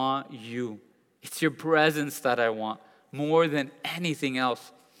 I want you. It's your presence that I want more than anything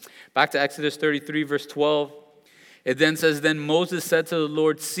else. Back to Exodus 33, verse 12. It then says, then Moses said to the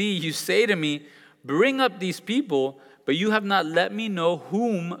Lord, see, you say to me, bring up these people, but you have not let me know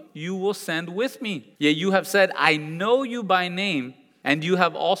whom you will send with me. Yet you have said, I know you by name, and you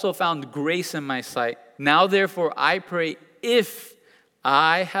have also found grace in my sight. Now therefore I pray, if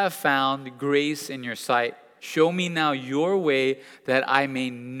I have found grace in your sight. Show me now your way that I may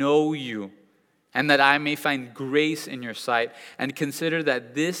know you and that I may find grace in your sight. And consider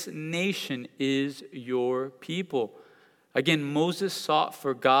that this nation is your people. Again, Moses sought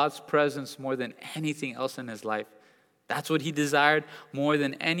for God's presence more than anything else in his life. That's what he desired more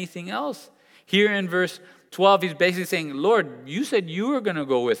than anything else. Here in verse 12, he's basically saying, Lord, you said you were going to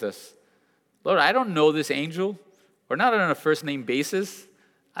go with us. Lord, I don't know this angel. We're not on a first name basis.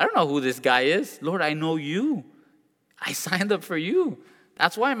 I don't know who this guy is. Lord, I know you. I signed up for you.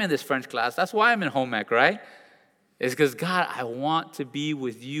 That's why I'm in this French class. That's why I'm in home ec, right? It's because, God, I want to be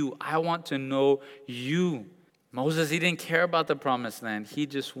with you. I want to know you. Moses, he didn't care about the promised land. He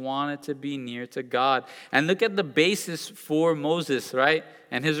just wanted to be near to God. And look at the basis for Moses, right?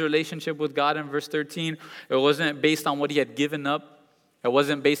 And his relationship with God in verse 13. It wasn't based on what he had given up. It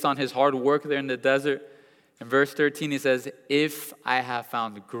wasn't based on his hard work there in the desert. In verse 13, he says, if I have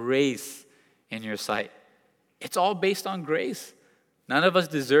found grace in your sight. It's all based on grace. None of us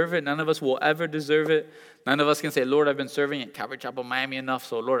deserve it. None of us will ever deserve it. None of us can say, Lord, I've been serving at Calvary Chapel, Miami enough,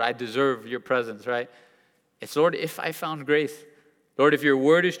 so Lord, I deserve your presence, right? It's, Lord, if I found grace. Lord, if your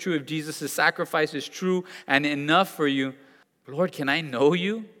word is true, if Jesus' sacrifice is true and enough for you, Lord, can I know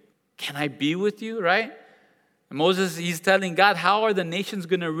you? Can I be with you, right? And Moses, he's telling God, how are the nations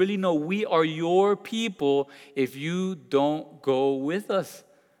going to really know we are your people if you don't go with us?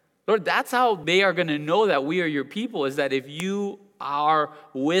 Lord, that's how they are going to know that we are your people, is that if you are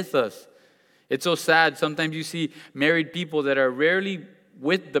with us. It's so sad. Sometimes you see married people that are rarely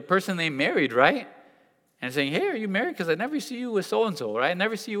with the person they married, right? And saying, hey, are you married? Because I never see you with so-and-so, right? I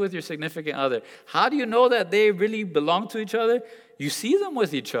never see you with your significant other. How do you know that they really belong to each other? You see them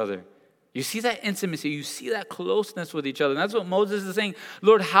with each other. You see that intimacy. You see that closeness with each other. And that's what Moses is saying.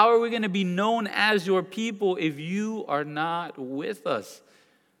 Lord, how are we going to be known as your people if you are not with us?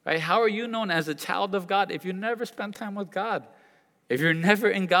 Right? How are you known as a child of God if you never spend time with God? If you're never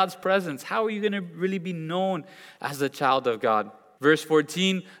in God's presence, how are you going to really be known as a child of God? Verse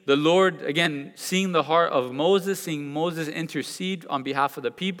 14, the Lord, again, seeing the heart of Moses, seeing Moses intercede on behalf of the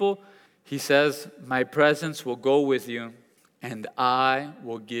people, he says, my presence will go with you, and I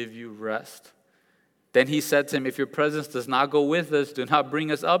will give you rest. Then he said to him, if your presence does not go with us, do not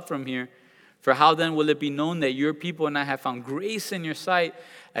bring us up from here. For how then will it be known that your people and I have found grace in your sight,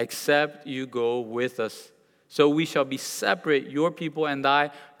 except you go with us? So we shall be separate, your people and I,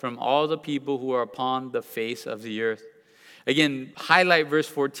 from all the people who are upon the face of the earth. Again, highlight verse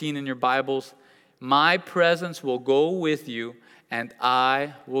 14 in your Bibles. My presence will go with you, and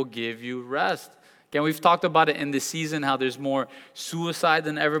I will give you rest. Again, we've talked about it in this season, how there's more suicide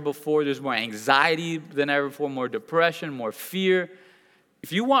than ever before. There's more anxiety than ever before, more depression, more fear.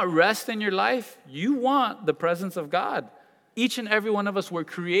 If you want rest in your life, you want the presence of God. Each and every one of us were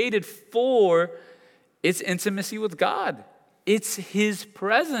created for its intimacy with God. It's His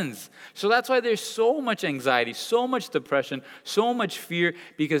presence. So that's why there's so much anxiety, so much depression, so much fear,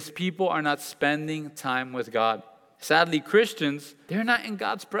 because people are not spending time with God. Sadly, Christians, they're not in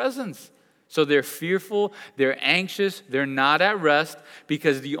God's presence. So they're fearful, they're anxious, they're not at rest,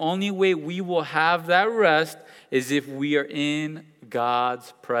 because the only way we will have that rest is if we are in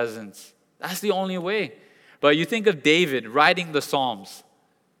God's presence. That's the only way. But you think of David writing the Psalms.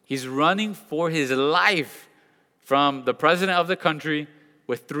 He's running for his life from the president of the country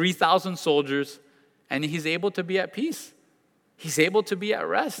with 3,000 soldiers, and he's able to be at peace. He's able to be at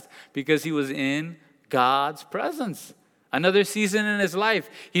rest because he was in God's presence. Another season in his life,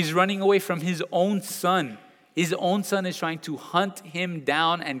 he's running away from his own son. His own son is trying to hunt him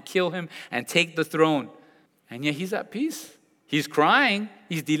down and kill him and take the throne. And yet he's at peace. He's crying.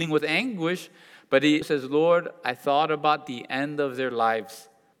 He's dealing with anguish. But he says, Lord, I thought about the end of their lives.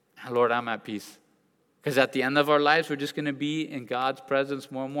 And Lord, I'm at peace. Because at the end of our lives, we're just going to be in God's presence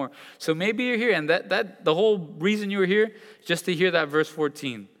more and more. So maybe you're here, and that the whole reason you were here is just to hear that verse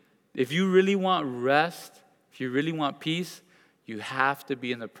 14. If you really want rest, if you really want peace, you have to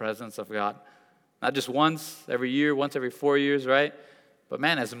be in the presence of God. Not just once every year, once every 4 years, right? But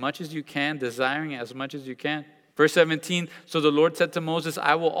man, as much as you can, desiring it as much as you can. Verse 17, so the Lord said to Moses,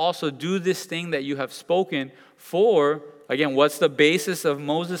 I will also do this thing that you have spoken for, again, what's the basis of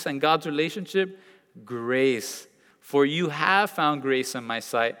Moses and God's relationship? Grace. For you have found grace in my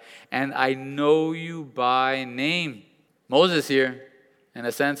sight, and I know you by name. Moses here, in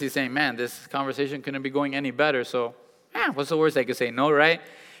a sense, he's saying, man, this conversation couldn't be going any better. So, what's the worst I could say? No, right?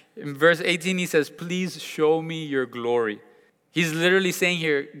 In verse 18, he says, please show me your glory. He's literally saying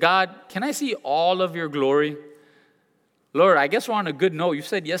here, God, can I see all of your glory? Lord, I guess we're on a good note. You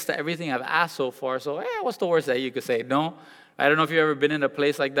said yes to everything I've asked so far. So, what's the worst that you could say? No, I don't know if you've ever been in a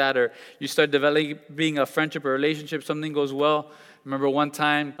place like that, or you start developing a friendship or relationship, something goes well. I remember one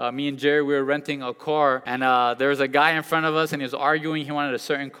time, me and Jerry, we were renting a car, and there was a guy in front of us, and he was arguing he wanted a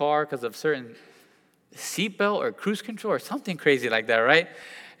certain car because of certain seatbelt or cruise control or something crazy like that, right?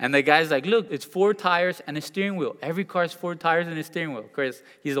 And the guy's like, look, it's 4 tires and a steering wheel. Every car is 4 tires and a steering wheel. Of course,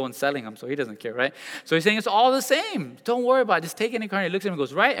 he's the one selling them, so he doesn't care, right? So he's saying it's all the same. Don't worry about it. Just take any car. And he looks at me and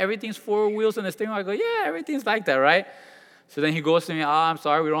goes, right? Everything's 4 wheels and a steering wheel. I go, yeah, everything's like that, right? So then he goes to me, I'm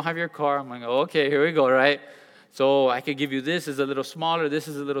sorry, we don't have your car. I'm like, okay, here we go, right? So I could give you this is a little smaller, this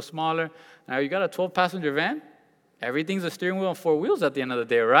is a little smaller. Now you got a 12-passenger van? Everything's a steering wheel and 4 wheels at the end of the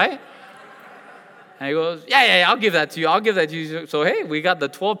day, right? And he goes, yeah, I'll give that to you. So, hey, we got the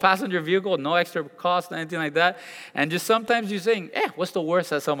 12-passenger vehicle, no extra cost, anything like that. And just sometimes you're saying, what's the worst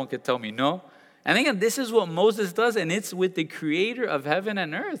that someone could tell me? No. And again, this is what Moses does, and it's with the creator of heaven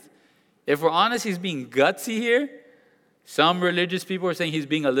and earth. If we're honest, he's being gutsy here. Some religious people are saying he's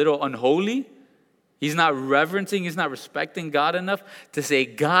being a little unholy. He's not reverencing, he's not respecting God enough to say,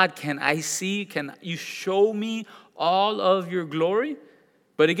 God, can you show me all of your glory?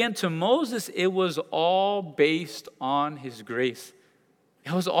 But again, to Moses, it was all based on his grace.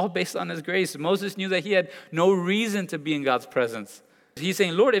 It was all based on his grace. Moses knew that he had no reason to be in God's presence. He's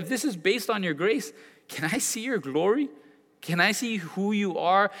saying, Lord, if this is based on your grace, can I see your glory? Can I see who you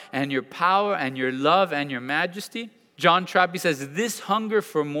are and your power and your love and your majesty? John Trappe says, this hunger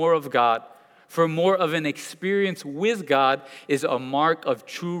for more of God, for more of an experience with God, is a mark of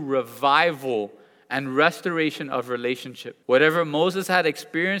true revival and restoration of relationship. Whatever Moses had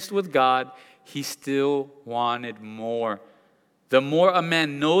experienced with God, he still wanted more. The more a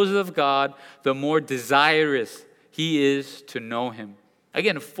man knows of God, the more desirous he is to know him.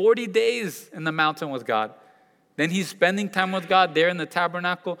 Again, 40 days in the mountain with God. Then he's spending time with God there in the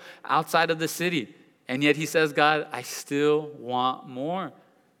tabernacle outside of the city. And yet he says, God, I still want more.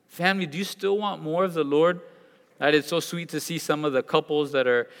 Family, do you still want more of the Lord? Right, it's so sweet to see some of the couples that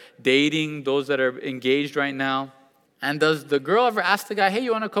are dating, those that are engaged right now. And does the girl ever ask the guy, hey,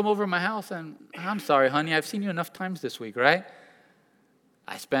 you want to come over to my house? And I'm sorry, honey, I've seen you enough times this week, right?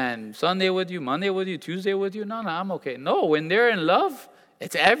 I spend Sunday with you, Monday with you, Tuesday with you. No, I'm okay. No, when they're in love,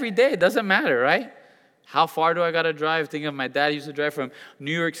 it's every day. It doesn't matter, right? How far do I got to drive? Think of my dad used to drive from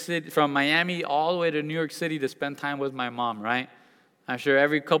New York City, from Miami all the way to New York City to spend time with my mom, right? I'm sure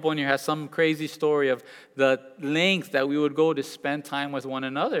every couple in here has some crazy story of the length that we would go to spend time with one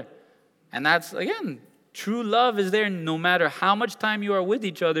another. And that's, again, true love is there. No matter how much time you are with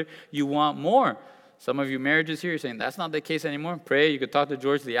each other, you want more. Some of you marriages here are saying that's not the case anymore. Pray. You could talk to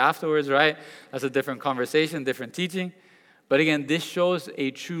George Lee afterwards, right? That's a different conversation, different teaching. But again, this shows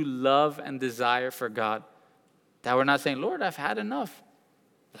a true love and desire for God. That we're not saying, Lord, I've had enough.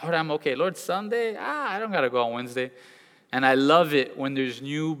 Lord, I'm okay. Lord, Sunday, I don't got to go on Wednesday. And I love it when there's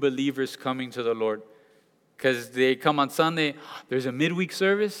new believers coming to the Lord. Because they come on Sunday, there's a midweek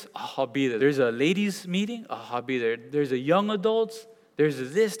service, I'll be there. There's a ladies meeting, I'll be there. There's a young adults,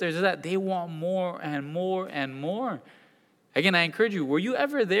 there's this, there's that. They want more and more and more. Again, I encourage you, were you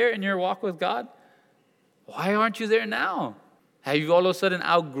ever there in your walk with God? Why aren't you there now? Have you all of a sudden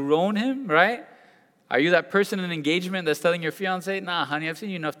outgrown him, right? Are you that person in engagement that's telling your fiance, nah, honey, I've seen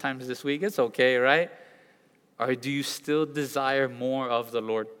you enough times this week, it's okay, right? Or do you still desire more of the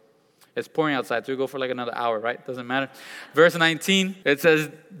Lord? It's pouring outside, so we go for like another hour, right? Doesn't matter. Verse 19, it says,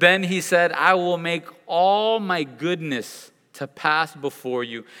 then he said, I will make all my goodness to pass before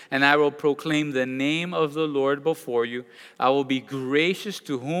you, and I will proclaim the name of the Lord before you. I will be gracious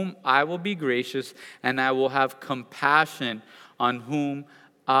to whom I will be gracious, and I will have compassion on whom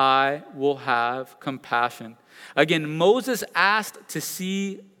I will have compassion. Again, Moses asked to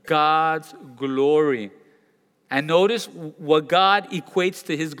see God's glory. And notice what God equates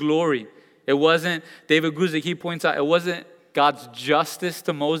to his glory. It wasn't, David Guzik, he points out, it wasn't God's justice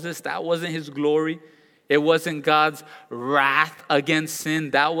to Moses. That wasn't his glory. It wasn't God's wrath against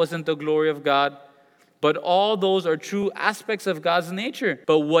sin. That wasn't the glory of God. But all those are true aspects of God's nature.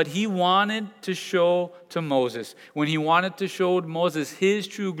 But what he wanted to show to Moses, when he wanted to show Moses his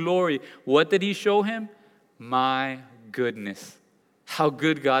true glory, what did he show him? My goodness. How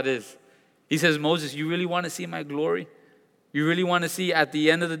good God is. He says, Moses, you really want to see my glory? You really want to see at the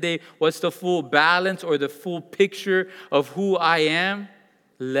end of the day what's the full balance or the full picture of who I am?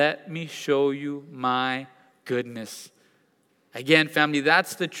 Let me show you my goodness. Again, family,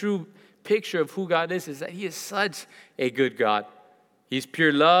 that's the true picture of who God is that he is such a good God. He's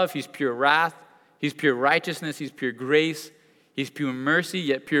pure love, he's pure wrath, he's pure righteousness, he's pure grace, he's pure mercy,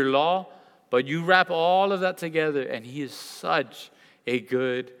 yet pure law. But you wrap all of that together and he is such a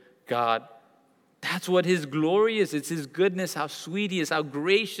good God. That's what his glory is. It's his goodness, how sweet he is, how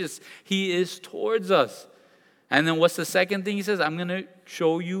gracious he is towards us. And then what's the second thing he says? I'm going to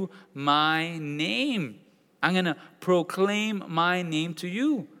show you my name. I'm going to proclaim my name to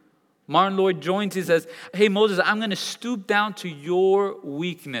you. Martin Lloyd-Jones, he says, hey, Moses, I'm going to stoop down to your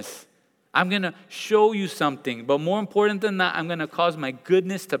weakness. I'm going to show you something. But more important than that, I'm going to cause my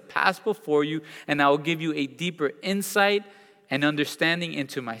goodness to pass before you, and I will give you a deeper insight and understanding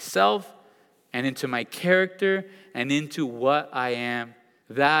into myself and into my character and into what I am.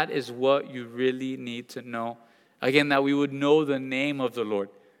 That is what you really need to know. Again, that we would know the name of the Lord.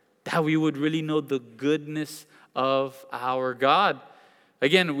 That we would really know the goodness of our God.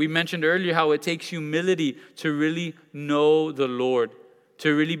 Again, we mentioned earlier how it takes humility to really know the Lord,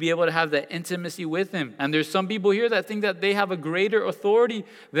 to really be able to have that intimacy with him. And there's some people here that think that they have a greater authority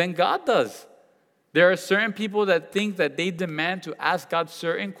than God does. There are certain people that think that they demand to ask God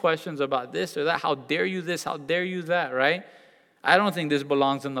certain questions about this or that. How dare you this? How dare you that, right? I don't think this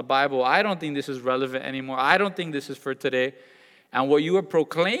belongs in the Bible. I don't think this is relevant anymore. I don't think this is for today. And what you are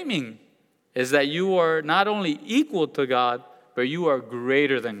proclaiming is that you are not only equal to God, but you are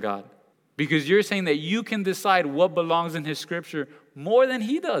greater than God. Because you're saying that you can decide what belongs in his scripture more than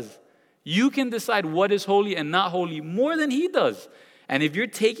he does. You can decide what is holy and not holy more than he does. And if you're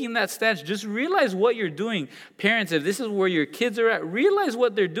taking that stance, just realize what you're doing. Parents, if this is where your kids are at, realize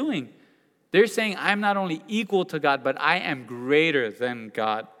what they're doing. They're saying, I'm not only equal to God, but I am greater than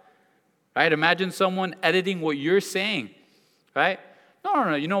God. Right? Imagine someone editing what you're saying. Right?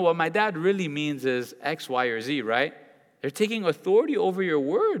 No. You know what my dad really means is X, Y, or Z, right? They're taking authority over your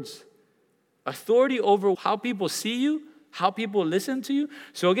words. Authority over how people see you, how people listen to you.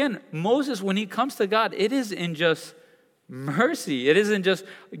 So again, Moses, when he comes to God, it is in just mercy. It isn't just,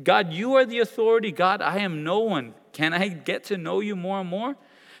 God, you are the authority. God, I am no one. Can I get to know you more and more?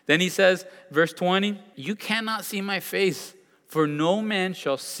 Then he says, verse 20, you cannot see my face, for no man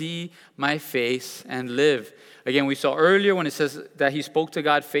shall see my face and live. Again, we saw earlier when it says that he spoke to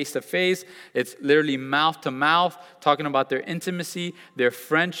God face to face, it's literally mouth to mouth, talking about their intimacy, their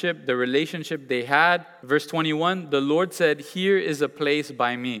friendship, the relationship they had. Verse 21, the Lord said, here is a place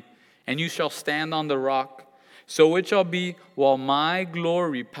by me, and you shall stand on the rock. So it shall be while my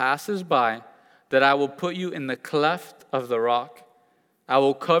glory passes by, that I will put you in the cleft of the rock. I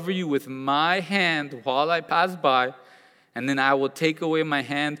will cover you with my hand while I pass by, and then I will take away my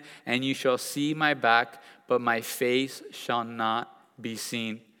hand, and you shall see my back, but my face shall not be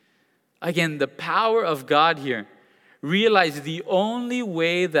seen. Again, the power of God here. Realize the only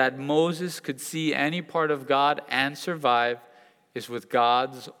way that Moses could see any part of God and survive is with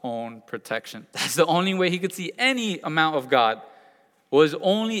God's own protection. That's the only way he could see any amount of God, was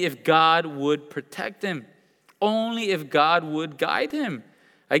only if God would protect him. Only if God would guide him.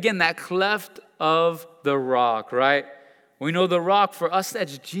 Again, that cleft of the rock, right? We know the rock, for us,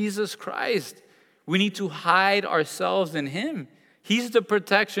 that's Jesus Christ. We need to hide ourselves in him. He's the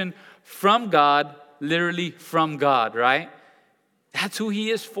protection from God, literally from God, right? That's who he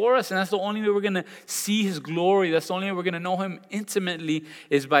is for us, and that's the only way we're going to see his glory. That's the only way we're going to know him intimately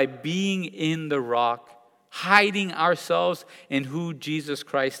is by being in the rock, hiding ourselves in who Jesus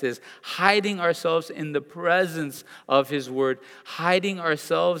Christ is, hiding ourselves in the presence of his word, hiding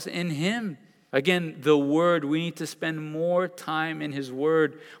ourselves in him. Again, the word, we need to spend more time in his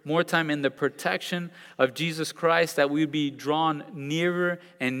word, more time in the protection of Jesus Christ, that we would be drawn nearer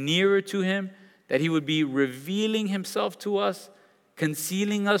and nearer to him, that he would be revealing himself to us,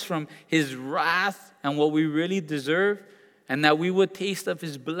 concealing us from his wrath and what we really deserve, and that we would taste of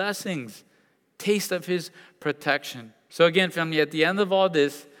his blessings, taste of his protection. So again, family, at the end of all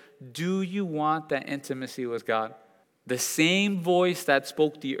this, do you want that intimacy with God? The same voice that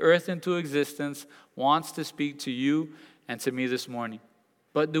spoke the earth into existence wants to speak to you and to me this morning.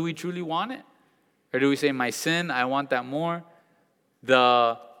 But do we truly want it? Or do we say, my sin, I want that more.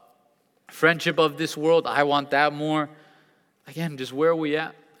 The friendship of this world, I want that more. Again, just where are we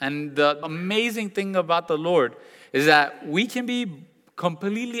at? And the amazing thing about the Lord is that we can be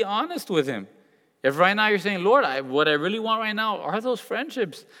completely honest with him. If right now you're saying, Lord, what I really want right now are those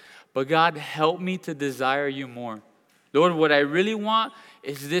friendships. But God, help me to desire you more. Lord, what I really want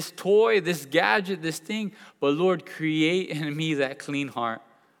is this toy, this gadget, this thing. But Lord, create in me that clean heart.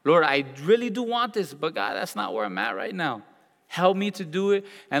 Lord, I really do want this, but God, that's not where I'm at right now. Help me to do it.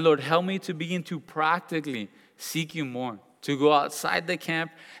 And Lord, help me to begin to practically seek you more, to go outside the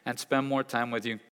camp and spend more time with you.